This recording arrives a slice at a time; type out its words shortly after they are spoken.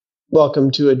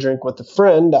Welcome to A Drink with a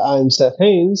Friend. I'm Seth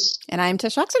Haynes. And I'm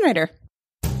Tish Oxenrider.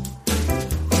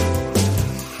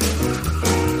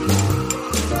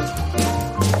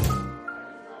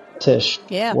 Tish,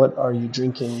 yeah. What are you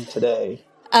drinking today?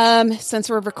 Since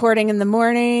we're recording in the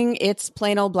morning, it's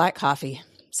plain old black coffee.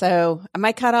 So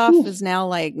my cutoff is now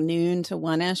like noon to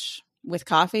 1-ish with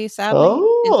coffee, sadly.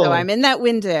 Oh. And so I'm in that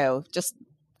window. Just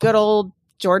good old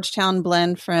Georgetown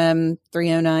blend from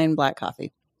 309 black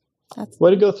coffee. Way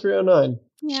to go, 309.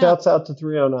 Yeah. Shouts out to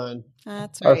 309.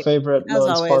 That's right. Our favorite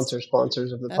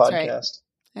non-sponsors of the That's podcast.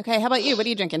 Right. Okay, how about you? What are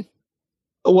you drinking?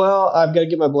 Well, I've got to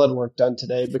get my blood work done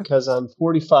today because I'm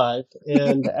 45.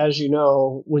 And as you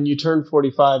know, when you turn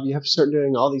 45, you have to start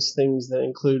doing all these things that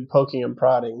include poking and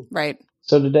prodding. Right.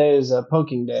 So today is a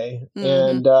poking day. Mm-hmm.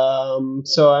 And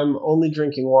so I'm only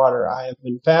drinking water. I have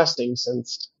been fasting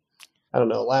since, I don't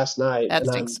know, last night. That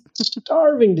and stinks. I'm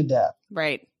starving to death.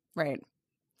 Right.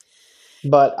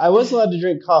 But I was allowed to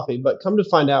drink coffee. But come to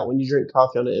find out, when you drink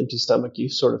coffee on an empty stomach, you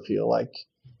sort of feel like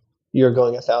you're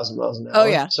going 1,000 miles an hour. Oh,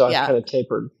 yeah. So I've kind of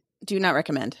tapered. Do not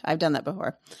recommend. I've done that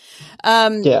before.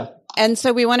 Yeah. And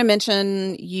so we want to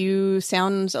mention you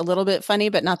sound a little bit funny,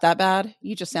 but not that bad.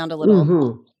 You just sound a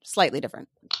little slightly different.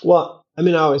 Well, I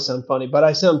mean, I always sound funny, but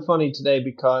I sound funny today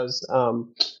because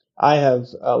I have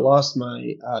lost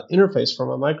my interface for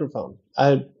my microphone. I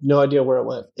had no idea where it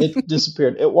went. It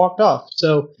disappeared. It walked off.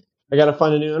 So I got to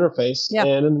find a new interface. Yeah.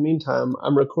 And in the meantime,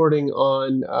 I'm recording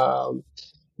on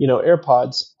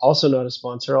AirPods, also not a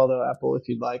sponsor, although Apple, if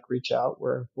you'd like, reach out.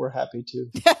 We're happy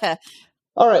to.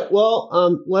 All right.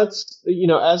 Well, let's,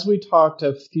 as we talked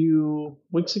a few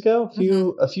weeks ago,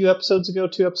 a few episodes ago,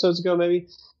 2 episodes ago, maybe,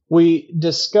 we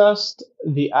discussed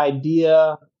the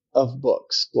idea of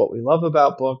books, what we love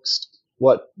about books,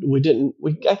 what we didn't.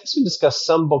 I guess we discussed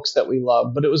some books that we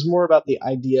love, but it was more about the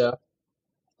idea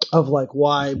of like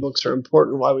why books are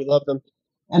important, why we love them.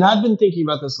 And I've been thinking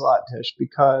about this a lot, Tish,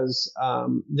 because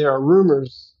there are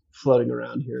rumors floating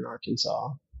around here in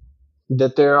Arkansas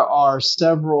that there are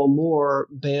several more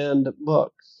banned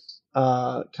books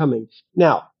coming.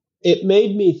 Now, it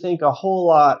made me think a whole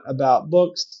lot about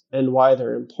books and why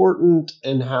they're important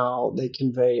and how they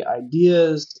convey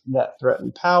ideas that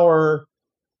threaten power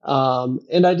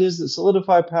and ideas that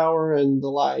solidify power and the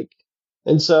like.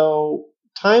 And so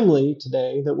timely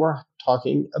today that we're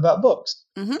talking about books.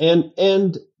 Mm-hmm.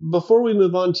 And before we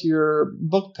move on to your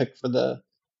book pick for the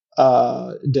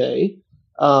day,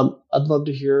 I'd love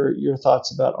to hear your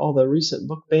thoughts about all the recent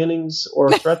book bannings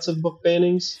or threats of book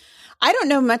bannings. I don't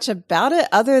know much about it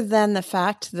other than the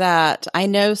fact that I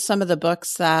know some of the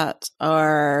books that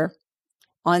are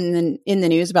in the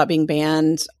news about being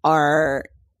banned are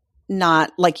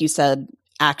not, like you said,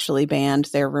 actually banned.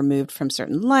 They're removed from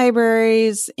certain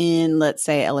libraries in, let's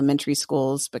say, elementary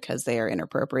schools because they are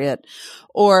inappropriate,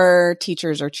 or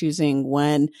teachers are choosing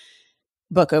one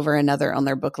book over another on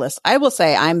their book list. I will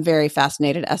say I'm very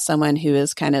fascinated as someone who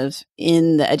is kind of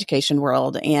in the education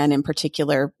world and in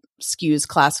particular skews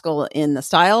classical in the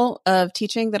style of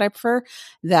teaching that I prefer,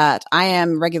 that I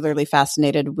am regularly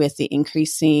fascinated with the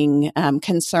increasing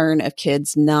concern of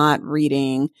kids not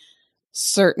reading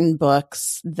certain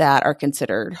books that are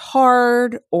considered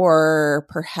hard or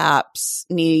perhaps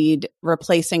need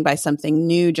replacing by something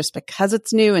new just because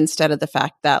it's new, instead of the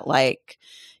fact that, like,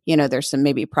 there's some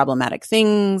maybe problematic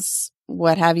things,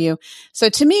 what have you. So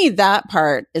to me, that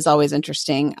part is always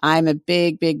interesting. I'm a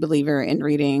big, big believer in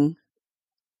reading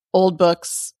old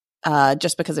books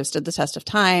just because they've stood the test of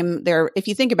time. If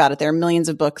you think about it, there are millions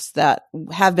of books that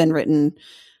have been written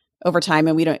over time,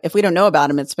 and if we don't know about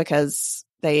them, it's because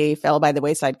they fell by the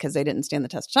wayside because they didn't stand the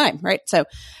test of time, right? So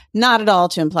not at all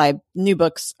to imply new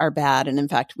books are bad. And in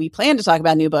fact, we plan to talk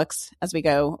about new books as we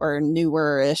go, or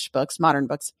newer-ish books, modern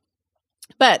books.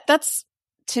 But that's,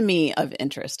 to me, of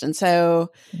interest. And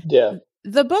so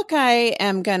the book I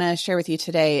am going to share with you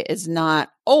today is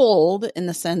not old in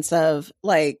the sense of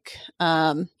like,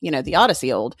 the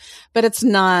Odyssey old, but it's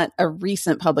not a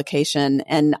recent publication.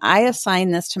 And I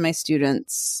assign this to my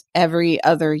students every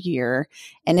other year.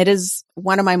 And it is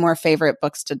one of my more favorite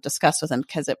books to discuss with them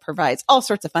because it provides all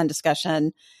sorts of fun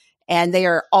discussion. And they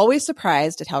are always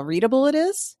surprised at how readable it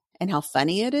is and how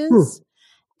funny it is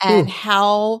and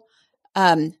how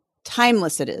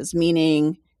timeless it is,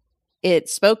 meaning it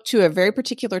spoke to a very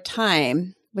particular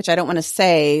time, which I don't want to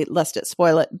say lest it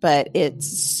spoil it, but it's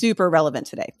super relevant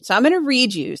today. So I'm going to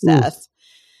read you, Seth,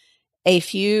 a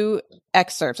few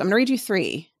excerpts. I'm going to read you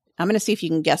 3. I'm going to see if you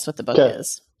can guess what the book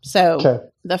is. So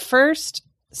the first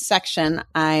section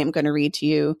I'm going to read to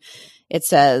you, it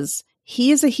says,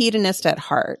 "He is a hedonist at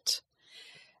heart.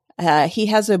 He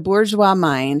has a bourgeois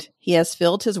mind. He has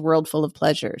filled his world full of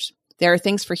pleasures. There are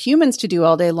things for humans to do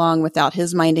all day long without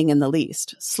his minding in the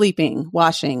least. Sleeping,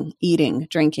 washing, eating,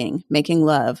 drinking, making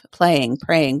love, playing,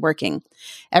 praying, working.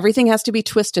 Everything has to be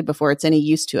twisted before it's any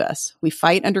use to us. We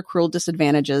fight under cruel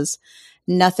disadvantages.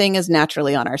 Nothing is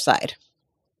naturally on our side.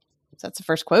 So that's the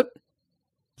first quote.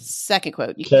 Second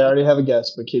quote. Okay, I already have a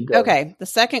guess, but keep going. Okay. The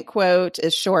second quote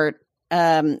is short.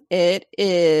 It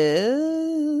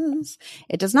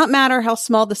does not matter how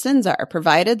small the sins are,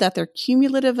 provided that their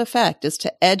cumulative effect is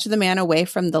to edge the man away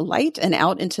from the light and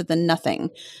out into the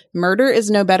nothing. Murder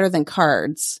is no better than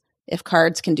cards, if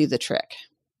cards can do the trick.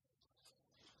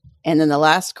 And then the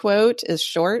last quote is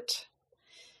short.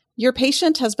 Your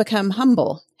patient has become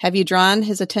humble. Have you drawn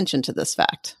his attention to this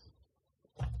fact?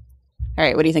 All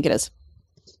right. What do you think it is?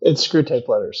 It's Screwtape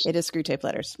Letters. It is Screwtape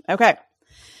Letters. Okay.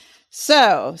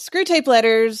 So, Screwtape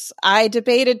Letters, I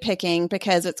debated picking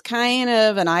because it's kind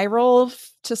of an eye roll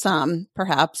to some,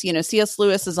 perhaps. You know, C.S.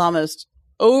 Lewis is almost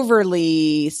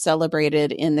overly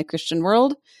celebrated in the Christian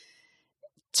world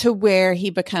to where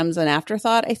he becomes an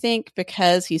afterthought, I think,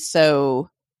 because he's so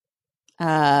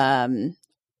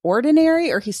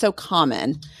ordinary, or he's so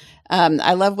common.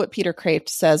 I love what Peter Kraft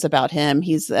says about him.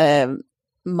 He's a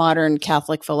modern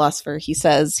Catholic philosopher. He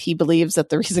says he believes that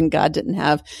the reason God didn't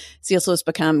have C.S. Lewis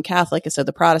become Catholic is so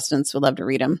the Protestants would love to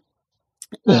read him.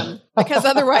 Because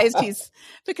otherwise he's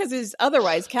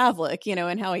otherwise Catholic, you know,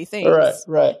 and how he thinks.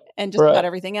 Right. And just about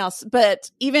everything else. But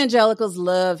evangelicals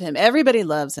love him. Everybody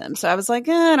loves him. So I was like,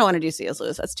 I don't want to do C.S.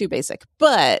 Lewis. That's too basic.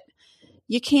 But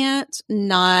you can't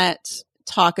not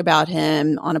talk about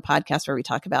him on a podcast where we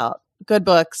talk about good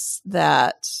books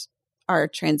that are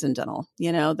transcendental,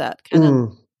 you know, that kind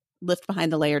of lift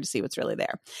behind the layer to see what's really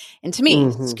there. And to me,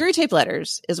 Screwtape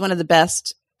Letters is one of the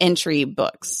best entry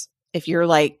books. If you're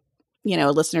like, you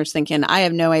know, listeners thinking, I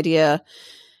have no idea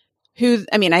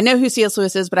I know who C.S.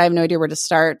 Lewis is, but I have no idea where to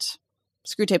start.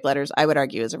 Screwtape Letters, I would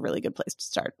argue, is a really good place to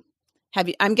start.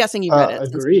 I'm guessing you've read it.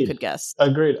 Agreed. You could guess.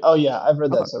 Agreed. Oh yeah, I've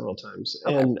read that several times.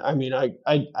 Okay. And I mean,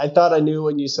 I thought I knew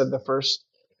when you said the first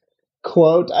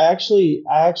quote. I actually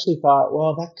thought,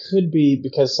 well, that could be,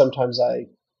 because sometimes I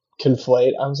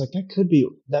conflate. I was like,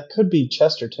 that could be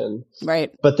Chesterton.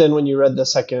 Right. But then when you read the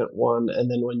second one, and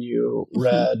then when you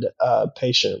read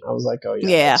Patient, I was like, oh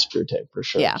yeah, that's Screwtape for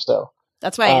sure. Yeah. So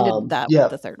that's why I ended that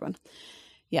with the third one.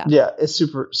 Yeah. Yeah. It's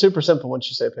super, super simple once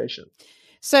you say Patient.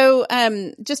 So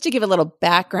just to give a little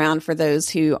background for those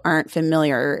who aren't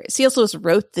familiar, C.S. Lewis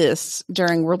wrote this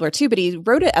during World War II, but he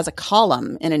wrote it as a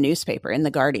column in a newspaper, in The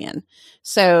Guardian.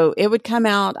 So it would come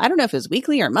out, I don't know if it was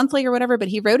weekly or monthly or whatever, but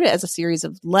he wrote it as a series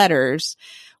of letters,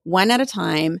 one at a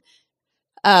time.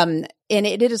 And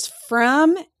it is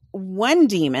from one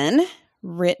demon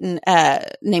written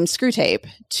named Screwtape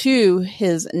to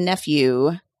his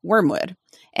nephew, Wormwood.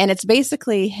 And it's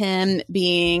basically him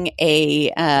being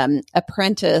a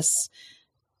apprentice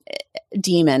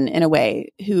demon, in a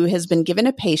way, who has been given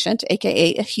a patient,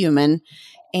 aka a human,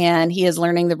 and he is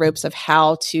learning the ropes of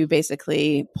how to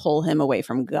basically pull him away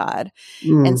from God.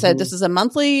 And so this is a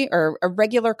monthly or a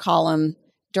regular column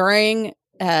during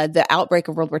the outbreak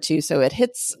of World War II. So it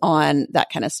hits on that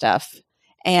kind of stuff.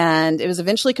 And it was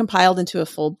eventually compiled into a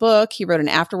full book. He wrote an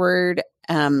afterword.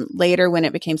 Later, when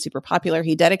it became super popular,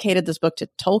 he dedicated this book to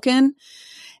Tolkien.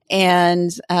 And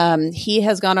he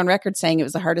has gone on record saying it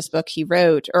was the hardest book he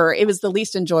wrote, or it was the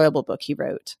least enjoyable book he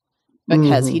wrote,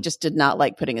 because he just did not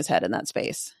like putting his head in that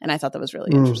space. And I thought that was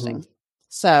really interesting.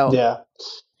 So,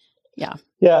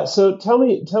 yeah. So tell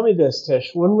me this,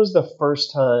 Tish. When was the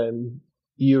first time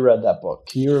you read that book?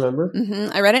 Can you remember?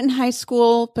 I read it in high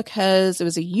school because it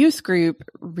was a youth group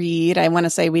read. I want to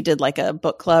say we did like a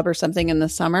book club or something in the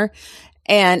summer,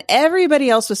 and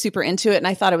everybody else was super into it. And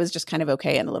I thought it was just kind of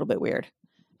okay and a little bit weird.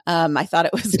 I thought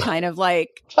it was kind of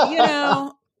like, you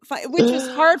know, which was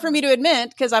hard for me to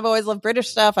admit because I've always loved British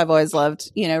stuff. I've always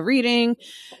loved, you know, reading.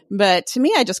 But to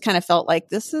me, I just kind of felt like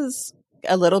this is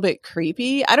a little bit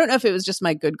creepy. I don't know if it was just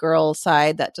my good girl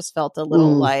side that just felt a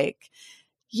little like,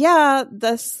 yeah,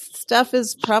 this stuff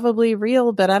is probably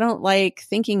real, but I don't like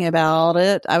thinking about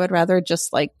it. I would rather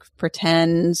just like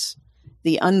pretend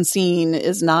the unseen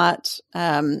is not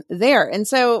there. And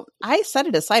so I set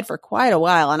it aside for quite a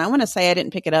while. And I want to say I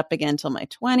didn't pick it up again until my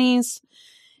 20s,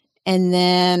 and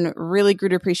then really grew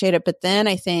to appreciate it. But then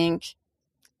I think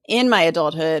in my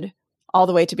adulthood, all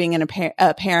the way to being a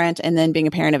parent, and then being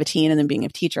a parent of a teen, and then being a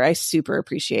teacher, I super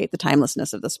appreciate the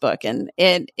timelessness of this book. And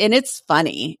it's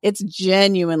funny. It's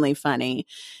genuinely funny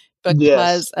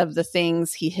because of the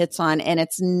things he hits on. And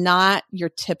it's not your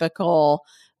typical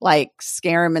like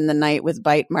scare him in the night with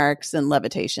bite marks and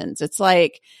levitations. It's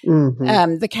like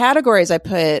the categories I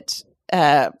put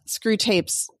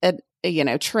Screwtape's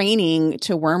training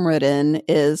to Wormwood in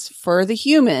is for the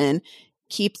human,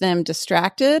 keep them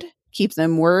distracted, keep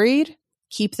them worried,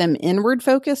 keep them inward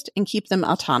focused, and keep them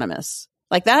autonomous.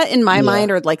 Like that in my mind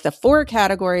are like the 4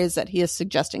 categories that he is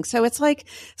suggesting. So it's like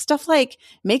stuff like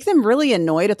make them really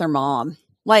annoyed at their mom.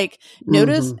 Like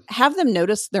have them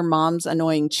notice their mom's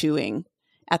annoying chewing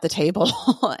at the table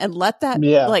and let that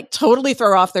like totally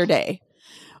throw off their day.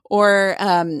 Or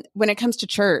when it comes to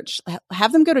church,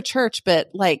 have them go to church,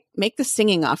 but like make the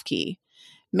singing off key.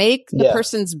 Make the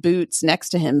person's boots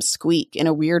next to him squeak in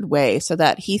a weird way so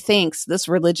that he thinks this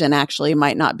religion actually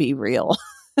might not be real.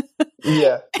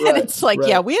 And it's like,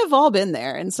 we have all been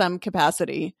there in some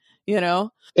capacity,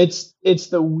 It's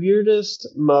the weirdest,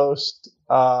 most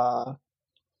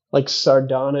like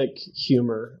sardonic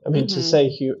humor. I mean, to say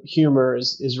humor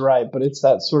is right, but it's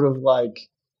that sort of like,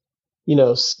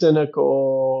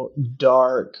 cynical,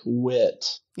 dark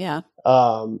wit.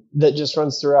 That just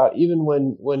runs throughout, even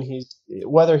when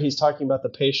whether he's talking about the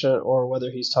patient or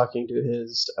whether he's talking to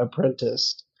his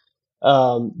apprentice.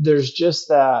 There's just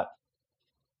that.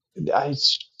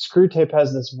 Screwtape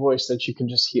has this voice that you can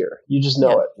just hear. You just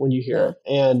know it when you hear it.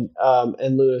 And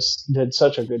Lewis did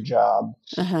such a good job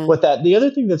with that. The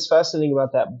other thing that's fascinating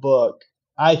about that book,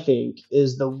 I think,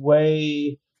 is the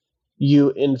way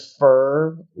you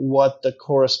infer what the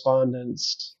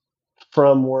correspondence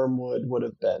from Wormwood would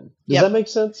have been. Does that make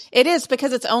sense? It is,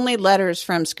 because it's only letters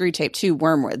from Screwtape to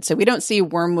Wormwood. So we don't see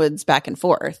Wormwood's back and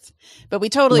forth, but we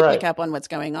totally pick up on what's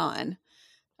going on.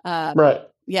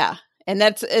 Yeah. And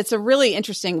it's a really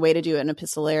interesting way to do an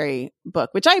epistolary book,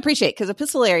 which I appreciate, because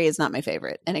epistolary is not my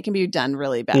favorite and it can be done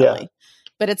really badly,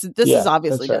 but this is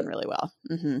obviously done really well.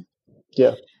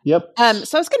 So I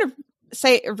was going to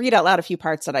read out loud a few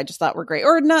parts that I just thought were great,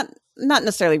 or not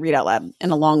necessarily read out loud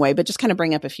in a long way, but just kind of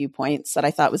bring up a few points that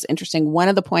I thought was interesting. One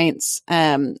of the points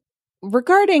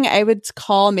regarding, I would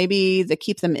call maybe the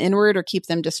keep them inward or keep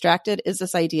them distracted, is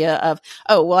this idea of,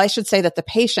 I should say that the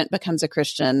patient becomes a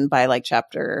Christian by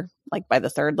by the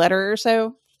 3rd letter or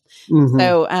so.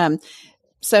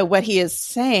 So what he is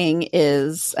saying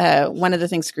is one of the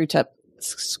things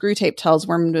Screwtape tells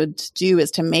Wormwood to do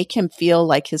is to make him feel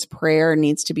like his prayer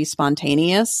needs to be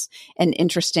spontaneous and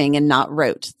interesting and not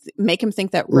rote. Make him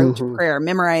think that rote prayer,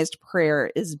 memorized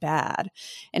prayer, is bad.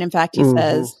 And in fact, he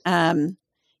says,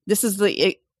 this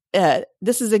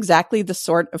is exactly the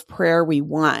sort of prayer we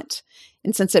want.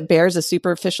 And since it bears a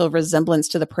superficial resemblance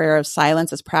to the prayer of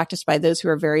silence as practiced by those who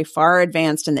are very far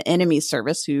advanced in the enemy's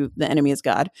service, who the enemy is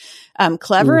God,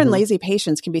 clever and lazy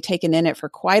patients can be taken in it for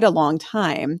quite a long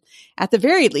time. At the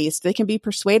very least, they can be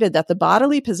persuaded that the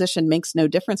bodily position makes no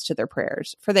difference to their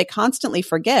prayers, for they constantly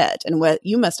forget, and what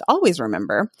you must always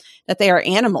remember, that they are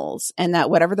animals and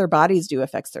that whatever their bodies do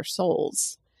affects their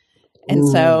souls. And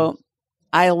so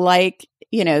I like,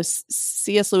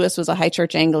 C.S. Lewis was a high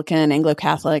church Anglican,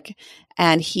 Anglo-Catholic,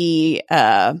 and he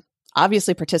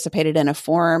obviously participated in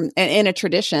a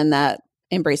tradition that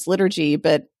embraced liturgy,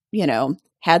 but,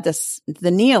 had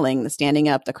the kneeling, the standing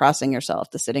up, the crossing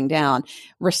yourself, the sitting down,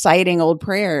 reciting old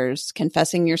prayers,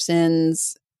 confessing your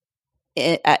sins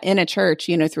in a church,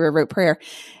 through a rote prayer.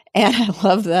 And I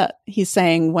love that he's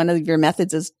saying one of your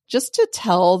methods is just to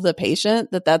tell the patient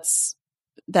that's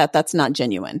not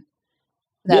genuine.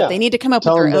 That they need to come up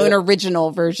with their own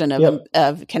original version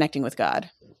of connecting with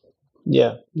God.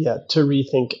 To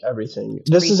rethink everything.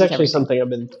 This is actually something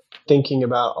I've been thinking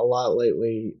about a lot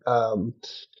lately,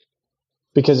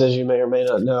 because as you may or may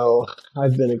not know,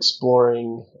 I've been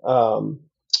exploring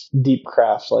deep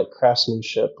craft, like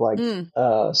craftsmanship, like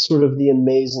sort of the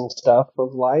amazing stuff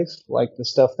of life, like the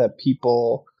stuff that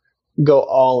people go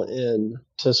all in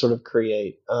to sort of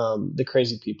create, the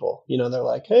crazy people. They're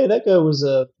like, hey, that guy was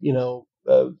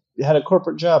had a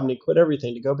corporate job and he quit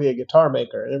everything to go be a guitar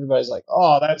maker. And everybody's like,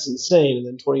 oh, that's insane. And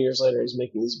then 20 years later, he's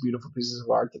making these beautiful pieces of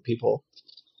art that people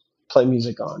play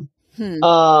music on.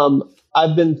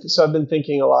 I've been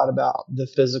thinking a lot about the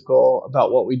physical,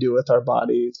 about what we do with our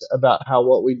bodies, about how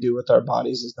what we do with our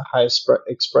bodies is the highest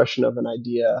expression of an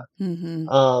idea.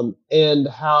 And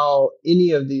how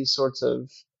any of these sorts of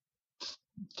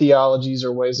theologies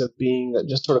or ways of being that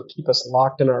just sort of keep us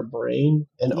locked in our brain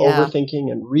and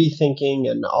overthinking and rethinking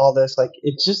and all this, like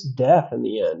it's just death in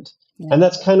the end. And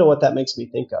that's kind of what that makes me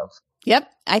think of. Yep.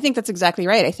 I think that's exactly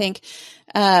right. I think,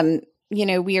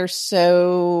 we are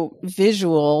so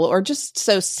visual or just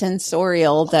so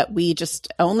sensorial that we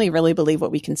just only really believe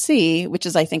what we can see, which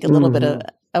is, I think, a little bit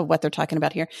of what they're talking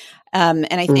about here. And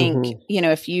I think,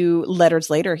 a few letters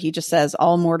later, he just says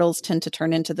all mortals tend to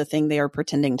turn into the thing they are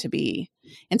pretending to be.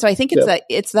 And so I think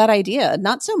it's that idea,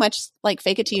 not so much like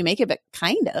fake it till you make it, but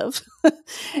kind of.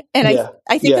 And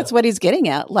I think that's what he's getting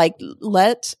at. Like,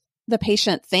 let the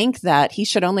patient think that he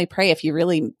should only pray if he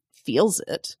really feels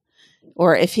it.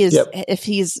 Or if he's,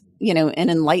 an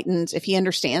enlightened, if he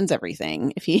understands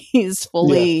everything, if he's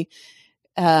fully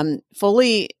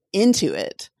into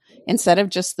it, instead of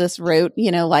just this rote,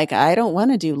 like, I don't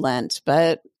want to do Lent,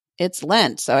 but it's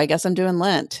Lent, so I guess I'm doing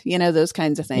Lent, those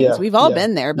kinds of things. We've all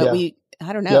been there, but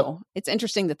I don't know. Yep. It's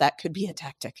interesting that could be a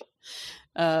tactic.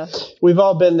 We've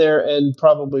all been there and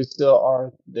probably still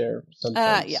are there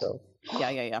sometimes.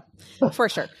 Yeah. For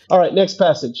sure. All right. Next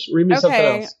passage. Read me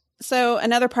something else. So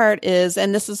another part is,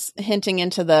 and this is hinting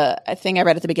into the thing I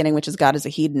read at the beginning, which is God is a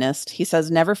hedonist. He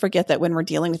says, never forget that when we're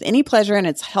dealing with any pleasure in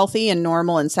its healthy and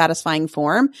normal and satisfying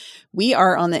form, we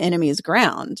are on the enemy's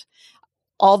ground.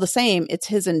 All the same, it's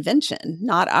his invention,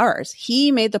 not ours.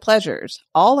 He made the pleasures.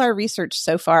 All our research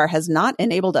so far has not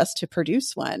enabled us to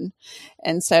produce one.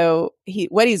 And so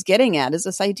what he's getting at is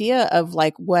this idea of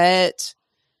like what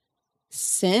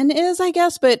sin is, I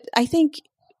guess. But I think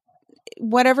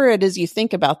whatever it is you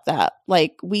think about that,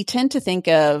 like we tend to think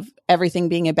of everything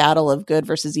being a battle of good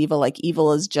versus evil, like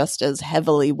evil is just as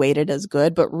heavily weighted as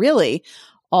good, but really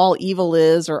all evil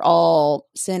is, or all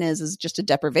sin is just a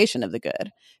deprivation of the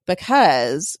good,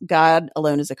 because God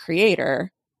alone is a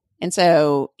creator. And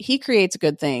so he creates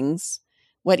good things.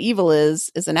 What evil is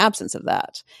an absence of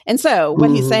that. And so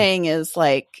what he's saying is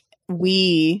like,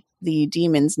 we, the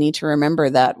demons, need to remember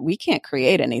that we can't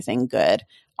create anything good.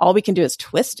 All we can do is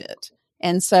twist it.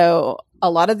 And so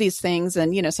a lot of these things,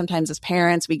 and, sometimes as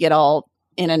parents, we get all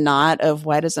in a knot of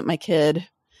why doesn't my kid,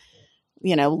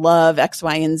 love X,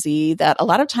 Y, and Z, that a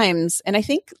lot of times, and I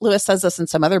think Lewis says this in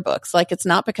some other books, like it's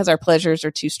not because our pleasures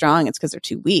are too strong, it's because they're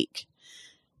too weak.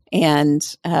 And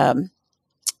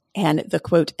the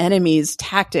quote, enemy's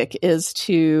tactic is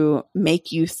to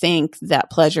make you think that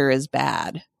pleasure is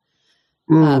bad.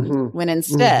 When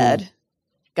instead,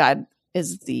 God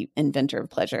is the inventor of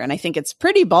pleasure. And I think it's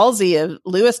pretty ballsy of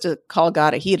Lewis to call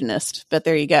God a hedonist, but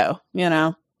there you go.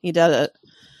 He does it.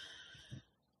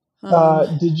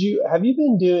 Have you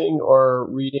been doing or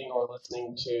reading or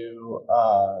listening to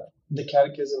the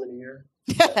Catechism in a Year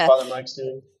that Father Mike's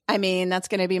doing? I mean, that's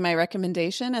going to be my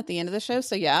recommendation at the end of the show.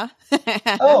 So yeah.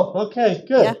 Oh, okay,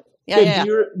 good. Yeah.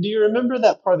 Do you remember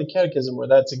that part of the Catechism where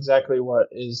that's exactly what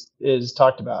is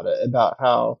talked about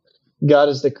how God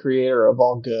is the creator of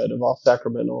all good, of all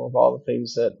sacramental, of all the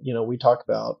things that, we talk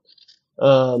about.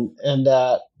 And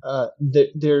that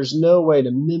there's no way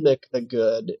to mimic the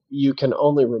good. You can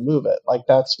only remove it. Like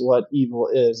that's what evil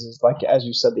is like, as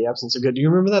you said, the absence of good. Do you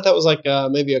remember that? That was like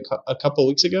maybe a couple of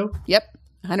weeks ago? Yep.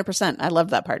 100%. I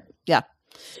love that part. Yeah.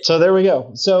 So there we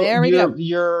go. So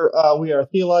we are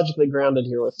theologically grounded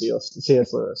here with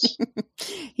C.S. Lewis.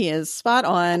 He is spot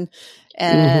on.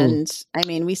 And I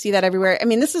mean, we see that everywhere. I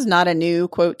mean, this is not a new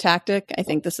quote tactic. I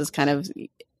think this is kind of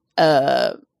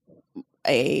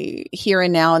a here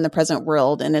and now in the present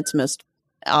world in its most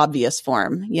obvious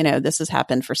form. This has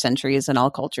happened for centuries in all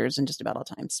cultures and just about all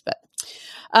times, but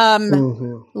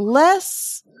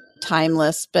less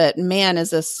timeless. But man, is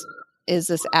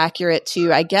this accurate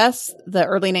to, I guess, the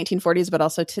early 1940s, but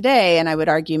also today? And I would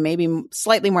argue maybe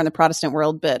slightly more in the Protestant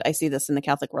world, but I see this in the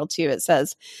Catholic world too. It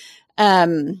says,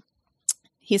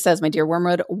 he says, my dear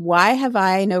Wormwood, why have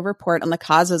I no report on the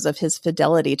causes of his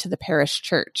fidelity to the parish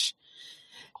church?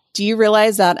 Do you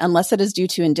realize that unless it is due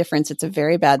to indifference, it's a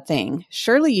very bad thing?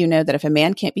 Surely you know that if a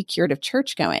man can't be cured of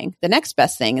church going, the next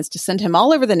best thing is to send him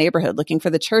all over the neighborhood looking for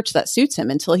the church that suits him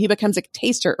until he becomes a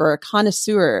taster or a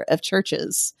connoisseur of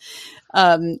churches.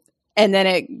 And then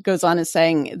it goes on as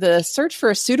saying, the search for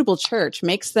a suitable church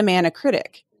makes the man a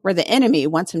critic, where the enemy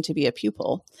wants him to be a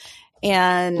pupil.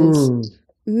 And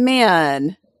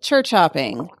man, church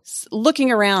hopping,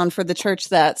 looking around for the church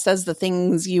that says the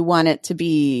things you want it to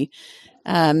be,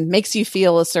 makes you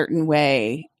feel a certain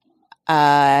way.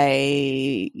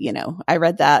 I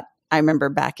read that. I remember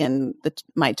back in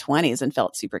my 20s and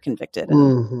felt super convicted.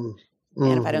 And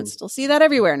if I don't still see that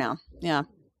everywhere now. Yeah.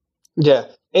 Yeah.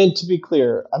 And to be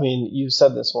clear, I mean, you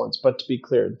said this once, but to be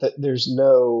clear, that there's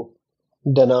no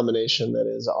denomination that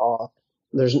is off.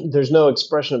 There's no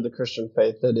expression of the Christian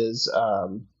faith that is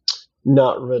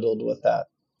not riddled with that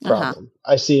problem.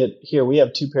 I see it here. We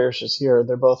have two parishes here.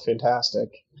 They're both fantastic.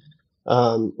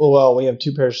 We have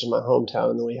two parishes in my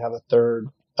hometown, and then we have a third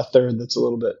that's a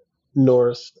little bit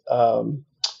north,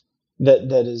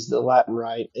 that is the Latin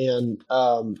Rite. And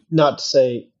not to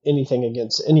say anything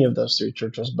against any of those three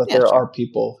churches, but Yeah, there sure. are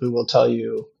people who will tell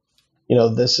you,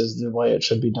 this is the way it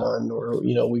should be done, or,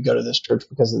 we go to this church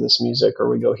because of this music, or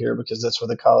we go here because that's where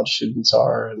the college students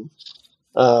are.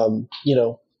 And,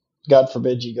 God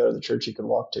forbid you go to the church you can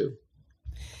walk to.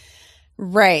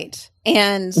 Right.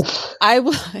 And I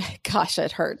will, gosh,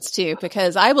 it hurts too,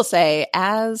 because I will say,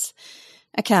 as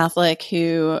a Catholic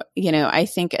who, I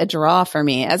think a draw for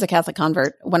me as a Catholic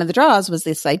convert, one of the draws was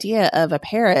this idea of a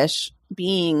parish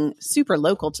being super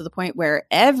local to the point where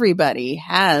everybody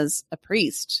has a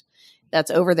priest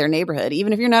that's over their neighborhood.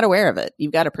 Even if you're not aware of it,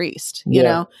 you've got a priest,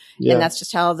 Yeah. And that's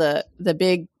just how the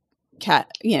big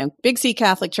big C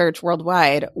Catholic Church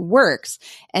worldwide works.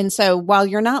 And so while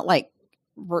you're not like,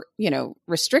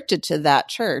 restricted to that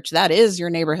church, that is your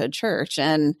neighborhood church.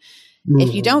 And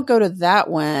if you don't go to that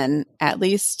one, at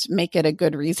least make it a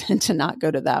good reason to not go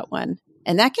to that one.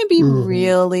 And that can be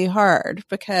really hard,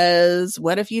 because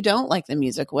what if you don't like the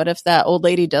music? What if that old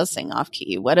lady does sing off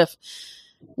key? What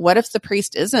if the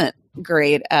priest isn't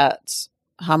great at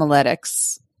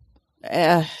homiletics?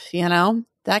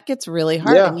 That gets really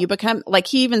hard. Yeah. And you become, like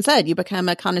he even said, you become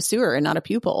a connoisseur and not a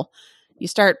pupil. You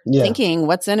start thinking,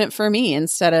 what's in it for me,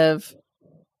 instead of,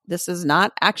 this is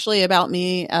not actually about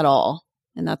me at all.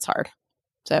 And that's hard.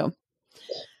 So.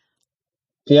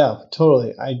 Yeah,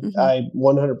 totally. I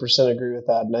 100% agree with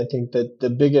that. And I think that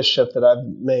the biggest shift that I've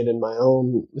made in my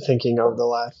own thinking over the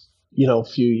last,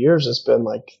 few years has been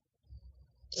like,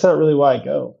 it's not really why I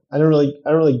go. I don't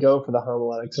really go for the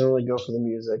homiletics. I don't really go for the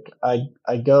music. I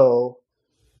go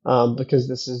because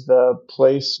this is the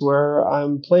place where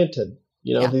I'm planted.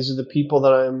 These are the people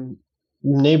that I'm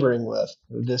neighboring with.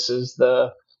 This is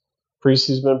the priest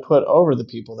who's been put over the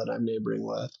people that I'm neighboring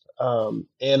with.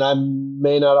 And I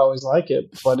may not always like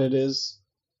it, but it is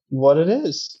what it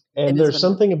is. And there's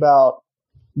something about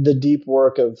the deep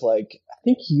work of, like, I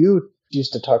think you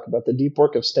used to talk about the deep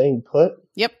work of staying put.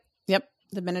 Yep.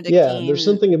 The Benedictine. Yeah, there's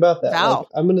something about that. Vow. Like,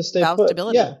 I'm going to stay put.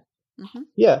 Stability.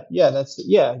 Yeah.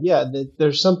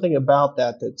 There's something about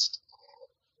that that's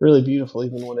really beautiful,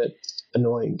 even when it's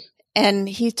annoying. And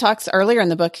he talks earlier in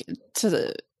the book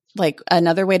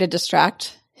another way to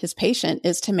distract his patient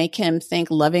is to make him think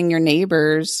loving your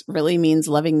neighbors really means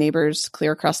loving neighbors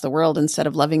clear across the world instead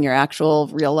of loving your actual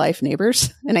real life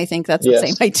neighbors. And I think that's the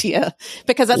same idea,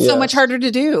 because that's so much harder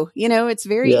to do. It's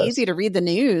very easy to read the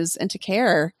news and to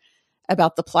care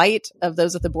about the plight of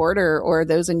those at the border or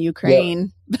those in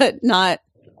Ukraine, but not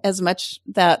as much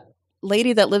that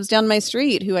lady that lives down my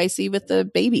street who I see with the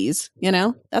babies.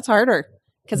 That's harder,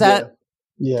 because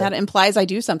that implies I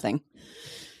do something.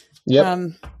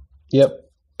 Yep.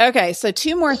 Okay, so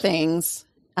two more things,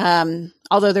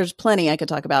 although there's plenty I could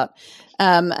talk about.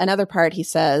 Another part, he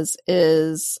says,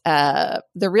 is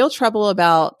the real trouble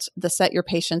about the set your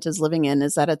patient is living in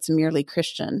is that it's merely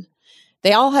Christian.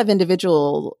 They all have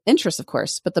individual interests, of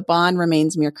course, but the bond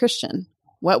remains mere Christian.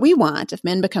 What we want, if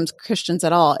men become Christians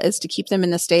at all, is to keep them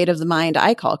in the state of the mind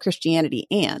I call Christianity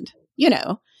and,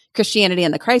 Christianity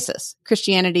in the crisis,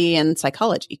 Christianity in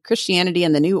psychology, Christianity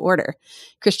in the new order,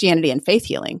 Christianity in faith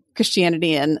healing,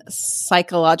 Christianity in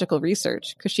psychological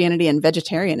research, Christianity in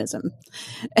vegetarianism.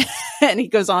 And he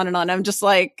goes on and on. I'm just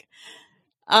like,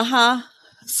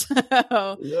 So,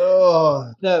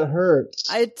 that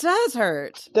hurts. It does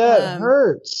hurt. That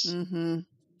hurts.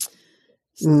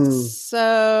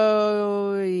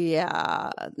 So, yeah.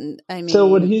 I mean, so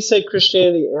would he say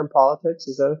Christianity and politics?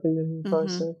 Is that a thing that he would probably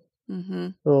say?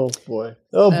 Oh boy.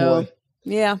 Boy.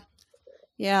 Yeah.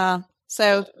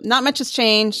 So not much has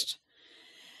changed.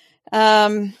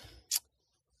 And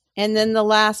then the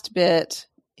last bit,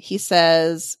 he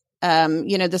says,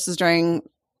 this is during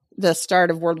the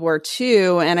start of World War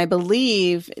II. And I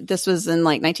believe this was in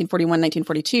like 1941,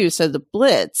 1942. So the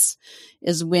Blitz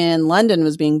is when London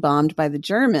was being bombed by the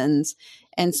Germans.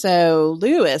 And so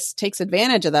Lewis takes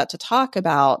advantage of that to talk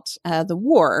about the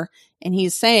war. And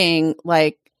he's saying,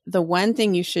 like, the one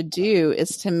thing you should do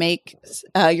is to make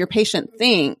your patient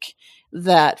think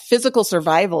that physical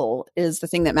survival is the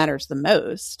thing that matters the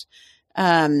most.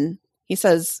 He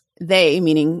says they,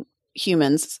 meaning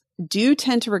humans, do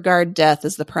tend to regard death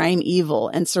as the prime evil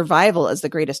and survival as the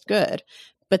greatest good.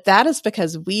 But that is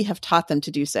because we have taught them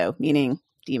to do so, meaning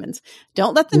demons.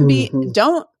 Don't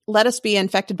let us be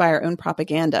infected by our own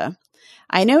propaganda.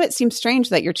 I know it seems strange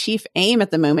that your chief aim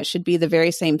at the moment should be the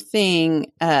very same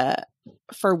thing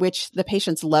for which the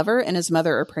patient's lover and his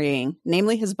mother are praying,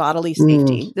 namely his bodily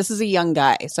safety. This is a young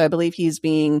guy, so I believe he's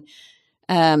being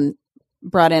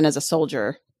brought in as a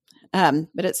soldier.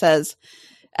 But it says,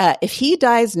 if he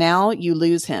dies now, you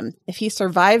lose him. If he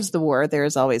survives the war, there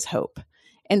is always hope.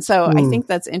 And so I think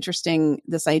that's interesting.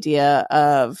 This idea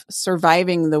of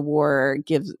surviving the war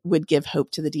would give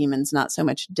hope to the demons, not so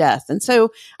much death. And so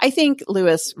I think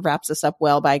Lewis wraps this up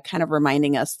well by kind of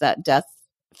reminding us that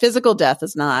physical death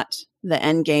is not the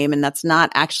end game. And that's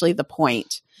not actually the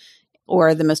point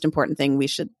or the most important thing we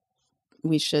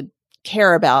should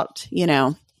care about,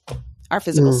 our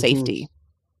physical safety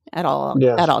at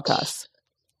all costs.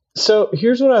 So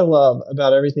here's what I love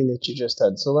about everything that you just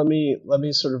said. So let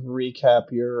me sort of recap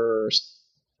your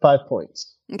 5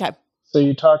 points. Okay. So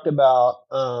you talked about,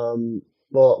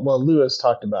 Lewis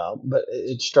talked about, but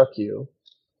it struck you,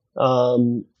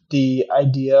 the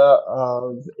idea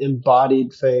of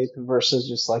embodied faith versus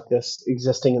just like this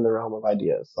existing in the realm of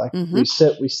ideas. Like we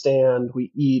sit, we stand,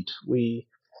 we eat, we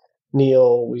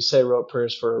kneel, we say rote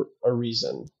prayers for a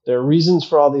reason. There are reasons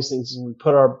for all these things, and we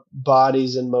put our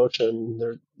bodies in motion.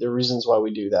 There are reasons why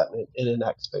we do that in an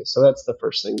act space. So that's the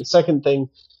first thing. The second thing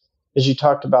is you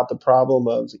talked about the problem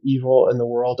of evil in the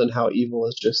world and how evil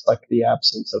is just like the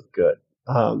absence of good.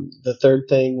 The third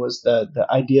thing was the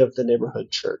idea of the neighborhood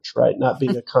church, right? Not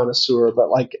being a connoisseur, but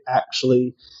like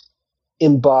actually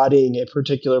embodying a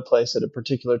particular place at a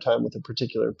particular time with a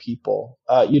particular people.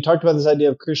 You talked about this idea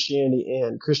of Christianity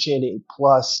and Christianity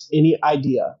plus any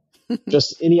idea,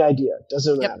 just any idea,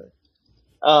 doesn't matter.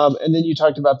 And then you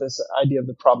talked about this idea of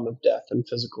the problem of death and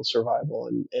physical survival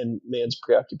and man's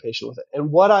preoccupation with it.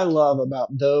 And what I love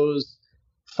about those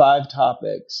 5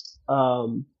 topics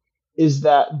is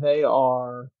that they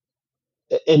are,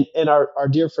 and our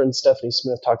dear friend Stephanie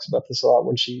Smith talks about this a lot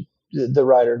when the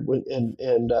writer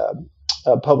and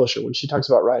publisher, when she talks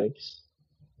about writing.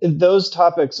 Those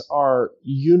topics are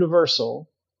universal,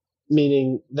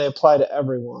 meaning they apply to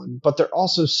everyone, but they're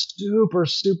also super,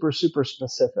 super, super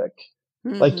specific.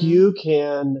 Like you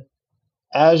can,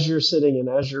 as you're sitting and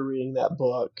as you're reading that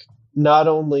book, not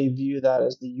only view that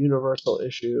as the universal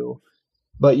issue,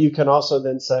 but you can also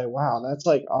then say, wow, that's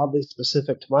like oddly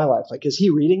specific to my life. Like, is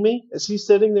he reading me? Is he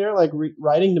sitting there like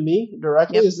writing to me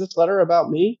directly? Is this letter about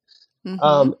me?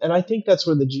 And I think that's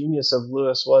where the genius of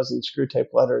Lewis was in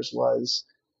Screwtape Letters was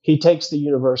he takes the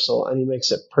universal and he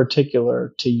makes it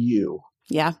particular to you.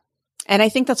 Yeah. And I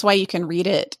think that's why you can read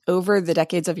it over the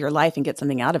decades of your life and get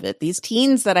something out of it. These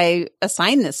teens that I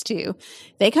assign this to,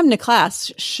 they come to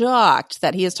class shocked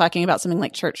that he is talking about something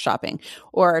like church shopping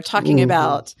or talking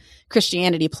about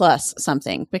Christianity plus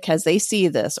something because they see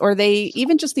this, or they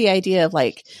even just the idea of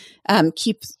like,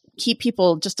 keep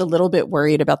people just a little bit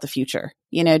worried about the future.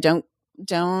 Don't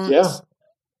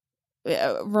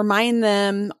remind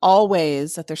them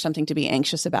always that there's something to be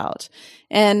anxious about.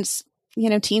 And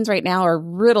teens right now are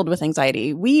riddled with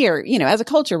anxiety. We are, as a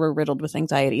culture, we're riddled with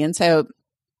anxiety. And so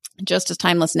just as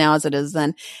timeless now as it is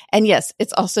then. And yes,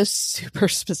 it's also super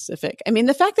specific. I mean,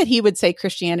 the fact that he would say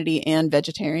Christianity and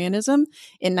vegetarianism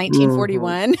in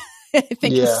 1941, I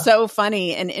think is so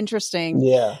funny and interesting.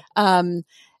 Yeah. And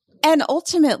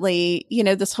ultimately,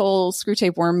 this whole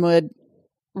Screwtape Wormwood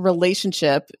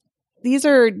relationship, these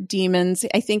are demons.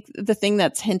 I think the thing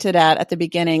that's hinted at the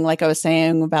beginning, like I was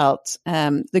saying about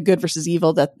the good versus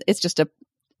evil, that it's just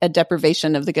a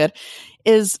deprivation of the good,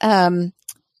 is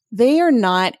they are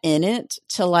not in it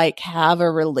to like have a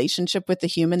relationship with the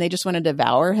human. They just want to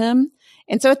devour him.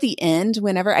 And so at the end,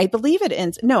 whenever I believe it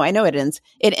ends, no, I know it ends.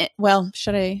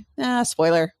 Should I?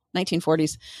 Spoiler.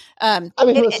 1940s.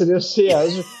 Listen,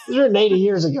 these are 80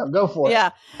 years ago. Go for it.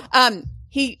 Yeah.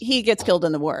 He gets killed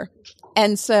in the war.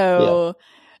 And so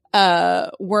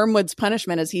Wormwood's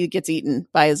punishment is he gets eaten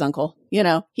by his uncle.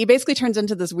 He basically turns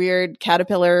into this weird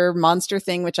caterpillar monster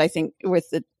thing, which I think with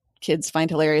the kids find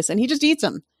hilarious, and he just eats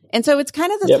them. And so it's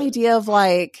kind of this idea of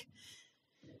like,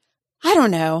 I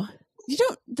don't know,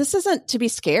 this isn't to be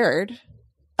scared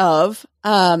of.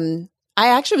 I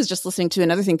actually was just listening to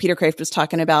another thing Peter Kraft was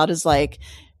talking about is like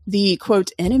the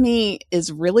quote enemy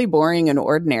is really boring and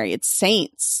ordinary. It's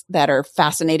saints that are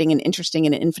fascinating and interesting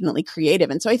and infinitely creative.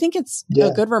 And so I think it's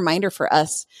a good reminder for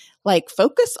us, like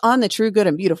focus on the true, good,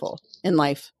 and beautiful in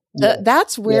life.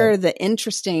 That's where the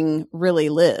interesting really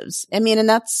lives. I mean, and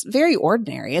that's very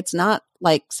ordinary. It's not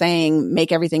like saying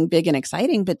make everything big and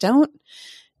exciting, but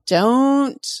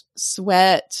don't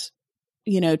sweat,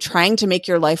 trying to make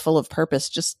your life full of purpose.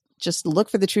 Just look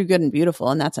for the true, good, and beautiful,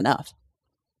 and that's enough.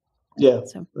 Yeah,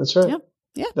 so, that's right.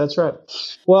 Yeah, that's right.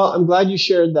 Well, I'm glad you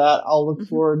shared that. I'll look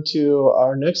forward to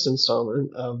our next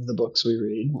installment of the books we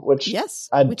read, which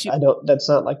I don't, that's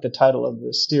not like the title of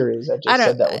this series. I just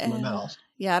said that with my mouth.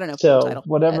 Yeah, I don't know. So title,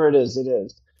 whatever it is, it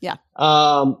is. Yeah.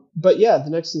 But yeah,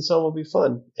 the next installment will be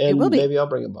fun. And it will be. Maybe I'll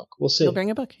bring a book. We'll see. You'll bring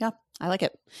a book. Yeah, I like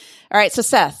it. All right. So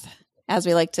Seth, as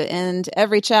we like to end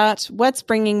every chat, what's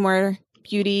bringing more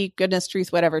beauty, goodness,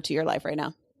 truth, whatever to your life right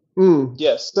now?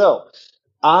 Yes. So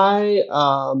I,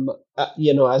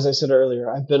 as I said earlier,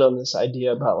 I've been on this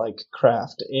idea about like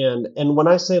craft, and when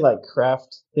I say like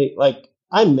craft, like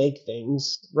I make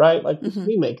things, right? Like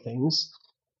we make things.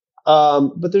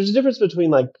 But there's a difference between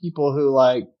like people who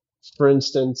like, for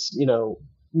instance,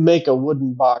 make a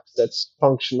wooden box that's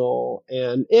functional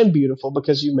and beautiful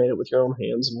because you made it with your own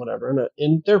hands and whatever.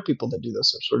 And there are people that do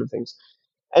those sort of things.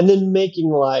 And then making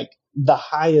like the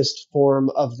highest form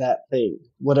of that thing,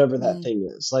 whatever that thing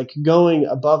is, like going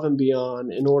above and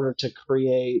beyond in order to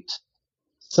create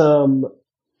some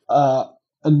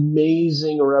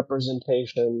amazing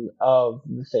representation of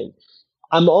the thing.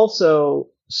 I'm also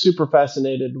super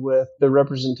fascinated with the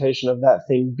representation of that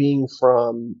thing being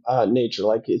from nature,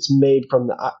 like it's made from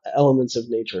the elements of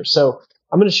nature. So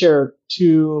I'm going to share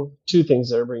two things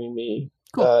that are bringing me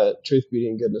truth, beauty,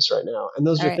 and goodness right now, and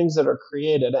those are things that are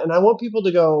created. And I want people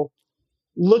to go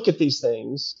look at these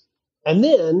things, and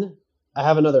then I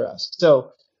have another ask.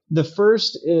 So the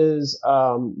first is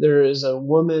there is a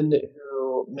woman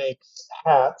who makes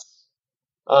hats.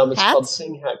 It's called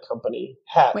Sing Hat Company.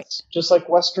 Hats. Just like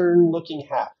Western-looking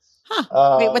hats.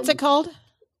 Huh. Wait, what's it called?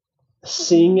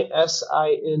 Sing,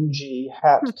 S-I-N-G,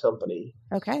 Hat Company.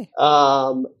 Okay.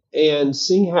 And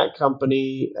Sing Hat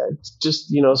Company,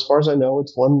 just, as far as I know,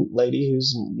 it's one lady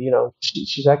who's,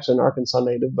 she's actually an Arkansas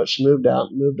native, but she moved up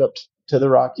to the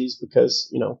Rockies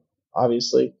because,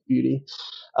 obviously beauty.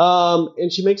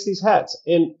 And she makes these hats.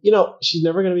 And, she's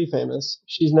never going to be famous.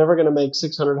 She's never going to make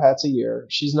 600 hats a year.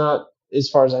 She's not, as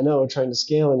far as I know, trying to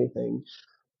scale anything.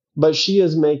 But she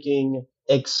is making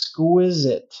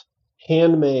exquisite,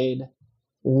 handmade,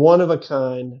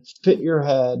 one-of-a-kind,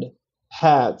 fit-your-head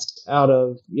hats out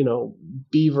of,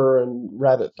 beaver and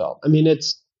rabbit felt. I mean,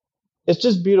 it's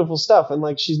just beautiful stuff. And,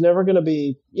 like, she's never going to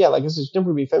be, like I said, she's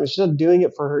never going to be famous. She's not doing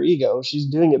it for her ego. She's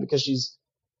doing it because she's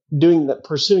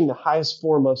pursuing the highest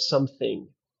form of something.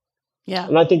 Yeah.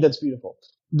 And I think that's beautiful.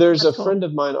 There's a friend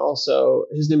of mine also,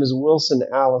 his name is Wilson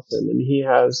Allison, and he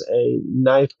has a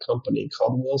knife company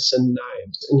called Wilson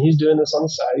Knives. And he's doing this on the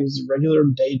side. He's a regular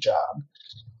day job.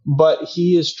 But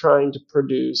he is trying to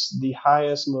produce the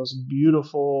highest, most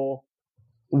beautiful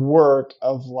work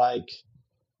of like,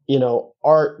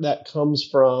 art that comes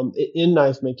from, in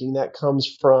knife making, that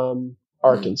comes from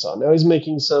Arkansas. Now he's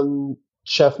making some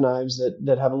chef knives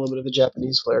that have a little bit of a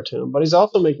Japanese flair to them, but he's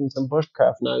also making some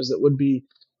bushcraft knives that would be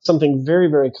something very,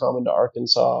 very common to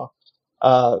Arkansas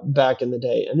back in the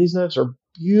day. And these knives are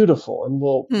beautiful, and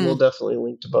we'll definitely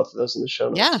link to both of those in the show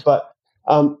notes. Yeah. But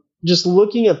just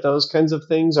looking at those kinds of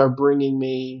things are bringing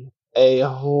me a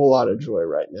whole lot of joy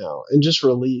right now, and just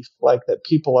relief, like that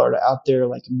people are out there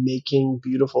like making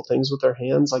beautiful things with their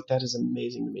hands. Like that is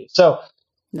amazing to me. So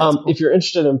cool. If you're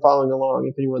interested in following along,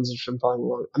 if anyone's interested in following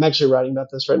along, I'm actually writing about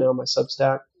this right now on my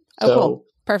Substack. So, cool.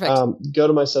 Perfect. Go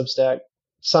to my Substack,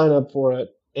 sign up for it,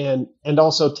 and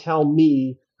also tell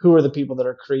me who are the people that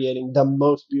are creating the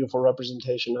most beautiful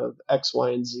representation of X,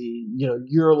 Y, and Z,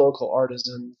 your local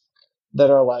artisans that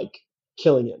are like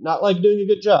killing it. Not like doing a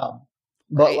good job,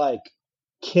 but like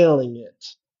killing it.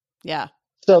 Yeah.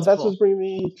 So that's cool. What's bringing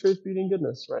me truth, beauty, and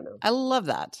goodness right now. I love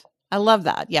that.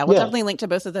 Yeah. We'll definitely link to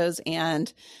both of those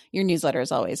and your newsletter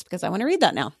as always, because I want to read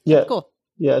that now. Yeah. That's cool.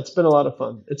 Yeah, it's been a lot of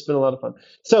fun.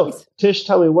 So, nice. Tish,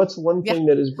 tell me, what's one thing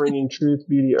that is bringing truth,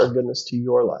 beauty, or goodness to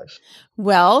your life?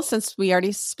 Well, since we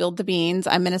already spilled the beans,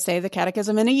 I'm going to say the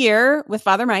Catechism in a Year with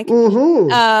Father Mike.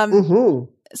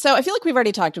 So I feel like we've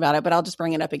already talked about it, but I'll just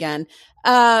bring it up again.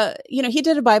 He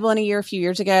did a Bible in a Year a few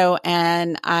years ago,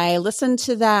 and I listened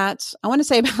to that. I want to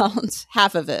say about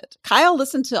half of it. Kyle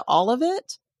listened to all of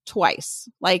it twice.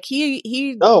 Like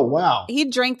he oh wow, he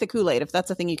drank the Kool-Aid, if that's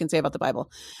a thing you can say about the Bible.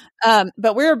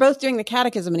 But we were both doing the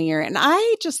Catechism in a Year, and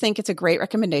I just think it's a great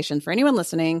recommendation for anyone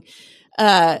listening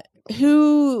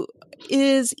who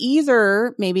is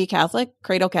either maybe Catholic,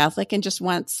 cradle Catholic, and just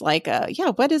wants like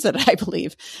what is it I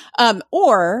believe,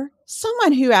 or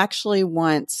someone who actually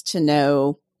wants to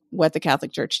know what the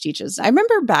Catholic Church teaches. I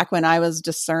remember back when I was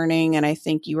discerning, and I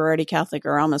think you were already Catholic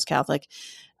or almost Catholic.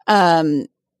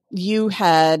 You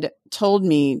had told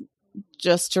me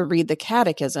just to read the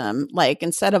Catechism, like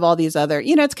instead of all these other,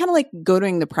 it's kind of like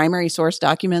going the primary source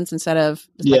documents instead of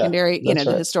the secondary,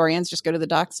 the historians, just go to the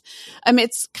docs.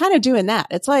 It's kind of doing that.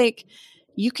 It's like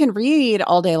you can read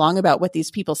all day long about what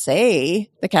these people say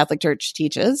the Catholic Church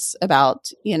teaches about,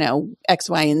 X,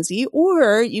 Y, and Z,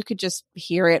 or you could just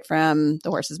hear it from the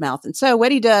horse's mouth. And so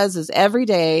what he does is every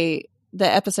day,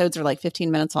 the episodes are like 15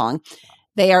 minutes long.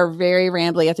 They are very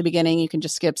rambly at the beginning. You can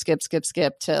just skip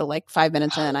to like 5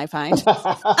 minutes in, I find,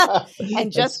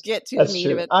 and just get to the meat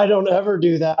of it. I don't ever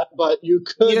do that, but you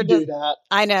could do that.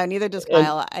 I know. Neither does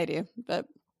Kyle. I do. But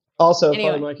also,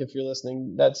 anyway. Father Mike, if you're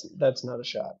listening, that's not a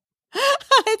shot.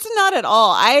 It's not at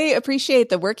all. I appreciate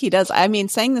the work he does. I mean,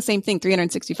 saying the same thing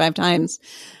 365 times,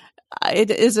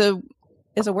 it is a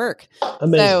work.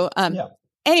 Amazing. So,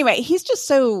 anyway, he's just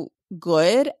so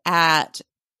good at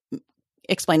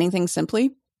explaining things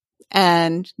simply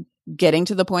and getting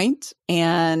to the point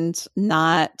and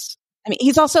not, I mean,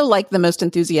 he's also like the most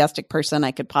enthusiastic person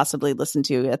I could possibly listen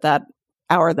to at that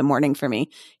hour of the morning for me.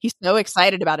 He's so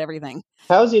excited about everything.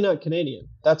 How is he not Canadian?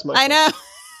 That's my question. I know.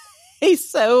 He's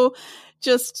so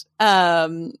just,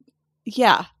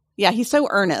 he's so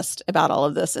earnest about all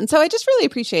of this. And so I just really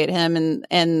appreciate him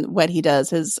and what he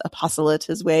does, his apostolate,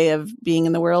 his way of being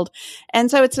in the world. And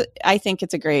so I think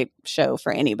it's a great show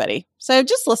for anybody. So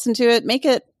just listen to it, make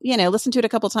it, listen to it a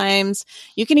couple times.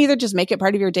 You can either just make it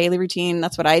part of your daily routine.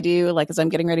 That's what I do, like as I'm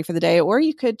getting ready for the day, or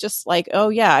you could just like, oh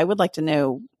yeah, I would like to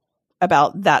know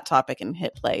about that topic and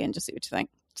hit play and just see what you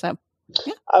think. So.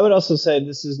 Yeah. I would also say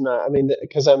this is not, I mean,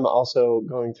 because I'm also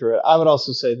going through it, I would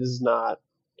also say this is not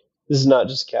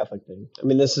just a Catholic thing. I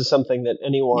mean, this is something that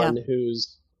anyone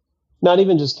who's not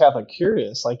even just Catholic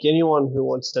curious, like anyone who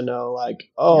wants to know,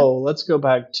 like, let's go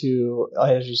back to,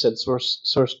 as you said,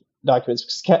 source documents,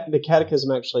 because the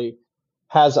Catechism actually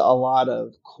has a lot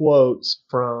of quotes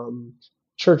from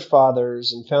church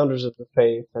fathers and founders of the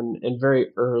faith and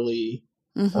very early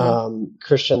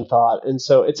Christian thought. And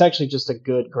so it's actually just a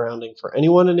good grounding for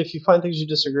anyone. And if you find things you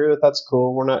disagree with, that's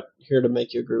cool. We're not here to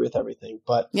make you agree with everything,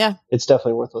 but it's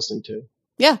definitely worth listening to.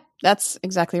 Yeah, that's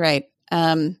exactly right.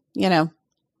 The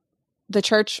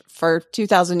church for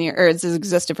 2,000 years has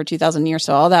existed for 2,000 years.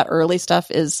 So all that early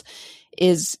stuff is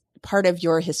part of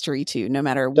your history too, no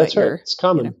matter what. That's right. It's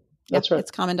common. That's right.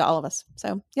 It's common to all of us.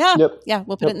 So we'll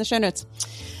put it in the show notes.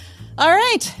 All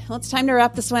right. Well, it's time to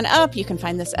wrap this one up. You can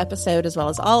find this episode as well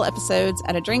as all episodes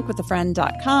at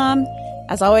adrinkwithafriend.com.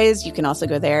 As always, you can also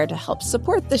go there to help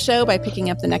support the show by picking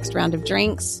up the next round of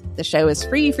drinks. The show is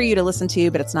free for you to listen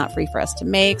to, but it's not free for us to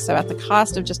make. So at the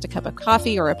cost of just a cup of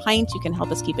coffee or a pint, you can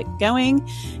help us keep it going.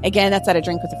 Again, that's at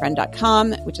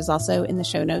adrinkwithafriend.com, which is also in the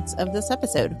show notes of this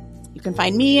episode. You can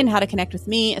find me and how to connect with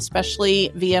me,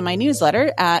 especially via my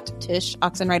newsletter at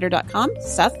tishoxenwriter.com.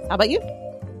 Seth, how about you?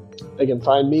 They can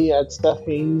find me at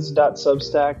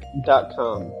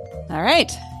stephhaynes.substack.com. All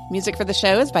right. Music for the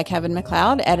show is by Kevin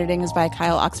MacLeod. Editing is by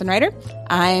Kyle Oxenwriter.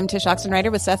 I'm Tish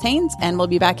Oxenwriter with Seth Haynes, and we'll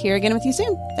be back here again with you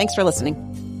soon. Thanks for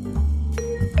listening.